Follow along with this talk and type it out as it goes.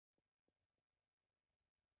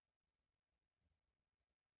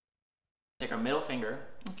Take our middle finger,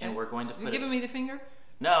 and we're going to put You giving me the finger?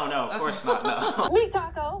 No, of course not, no. Meet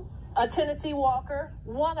Taco, a Tennessee Walker,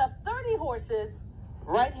 one of 30 horses,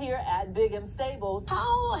 right here at Big M Stables.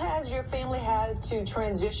 How has your family had to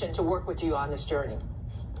transition to work with you on this journey?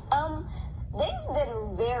 They've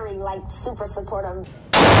been very, super supportive.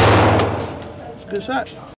 It's a good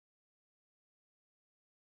shot.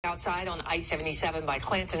 Outside on I-77 by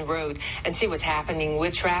Clanton Road and see what's happening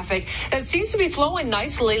with traffic. It seems to be flowing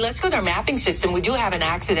nicely. Let's go to our mapping system. We do have an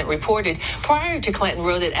accident reported prior to Clanton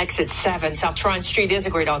Road at exit 7. South Tryon Street is a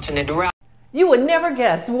great alternate route. You would never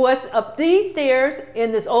guess what's up these stairs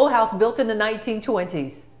in this old house built in the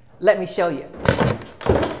 1920s. Let me show you.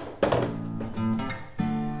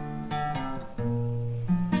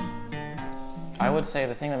 I would say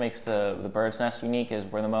the thing that makes the Bird's Nest unique is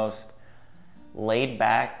we're the most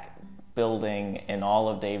laid-back building in all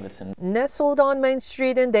of Davidson. Nestled on Main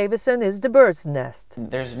Street in Davidson is the Bird's Nest.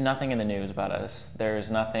 There's nothing in the news about us. There's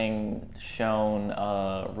nothing shown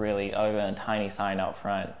really other than a tiny sign out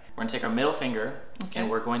front. We're gonna take our middle finger and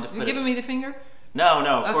we're going to put You giving me the finger? No,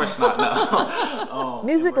 of course not, no.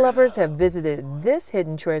 Music lovers have visited this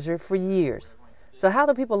hidden treasure for years. So how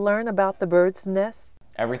do people learn about the Bird's Nest?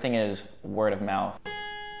 Everything is word of mouth.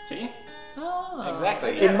 See? Oh,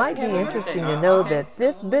 exactly. It might be interesting to know that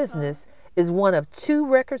this business is one of 2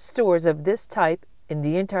 record stores of this type in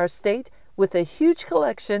the entire state, with a huge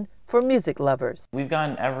collection for music lovers. We've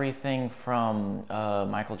gotten everything from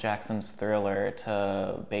Michael Jackson's Thriller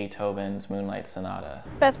to Beethoven's Moonlight Sonata.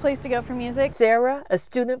 Best place to go for music. Sarah, a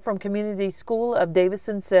student from Community School of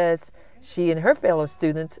Davidson, says she and her fellow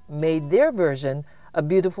students made their version of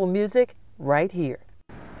beautiful music right here.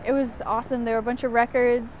 It was awesome. There were a bunch of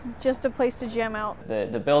records, just a place to jam out.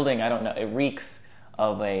 The building, I don't know, it reeks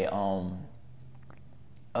of a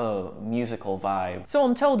musical vibe. So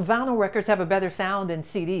I'm told vinyl records have a better sound than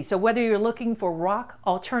CDs. So whether you're looking for rock,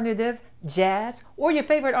 alternative, jazz, or your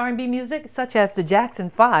favorite R&B music, such as the Jackson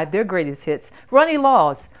 5, their greatest hits, Ronnie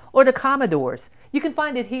Laws, or the Commodores, you can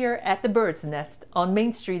find it here at the Bird's Nest on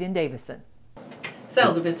Main Street in Davidson.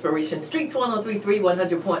 Sounds of Inspiration, Streets 103.3,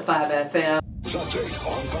 100.5 FM.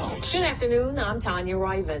 Good afternoon, I'm Tanya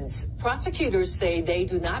Rivens. Prosecutors say they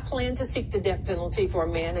do not plan to seek the death penalty for a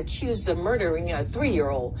man accused of murdering a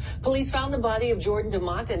 3-year-old. Police found the body of Jordan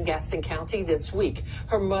DeMont in Gaston County this week.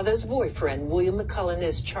 Her mother's boyfriend, William McCullen,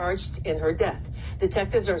 is charged in her death.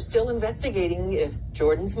 Detectives are still investigating if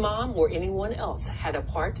Jordan's mom or anyone else had a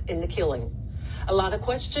part in the killing. A lot of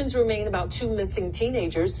questions remain about 2 missing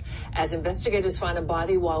teenagers as investigators find a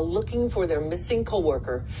body while looking for their missing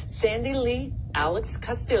coworker. Sandy Lee, Alex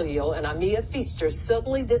Castillo, and Amia Feaster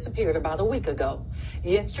suddenly disappeared about a week ago.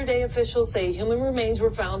 Yesterday, officials say human remains were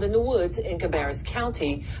found in the woods in Cabarrus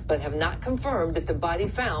County, but have not confirmed if the body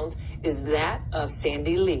found is that of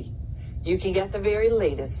Sandy Lee. You can get the very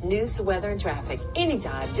latest news, weather, and traffic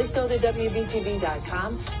anytime. Just go to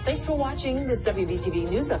WBTV.com. Thanks for watching this WBTV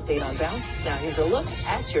News Update on Bounce. Now here's a look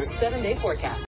at your 7-day forecast.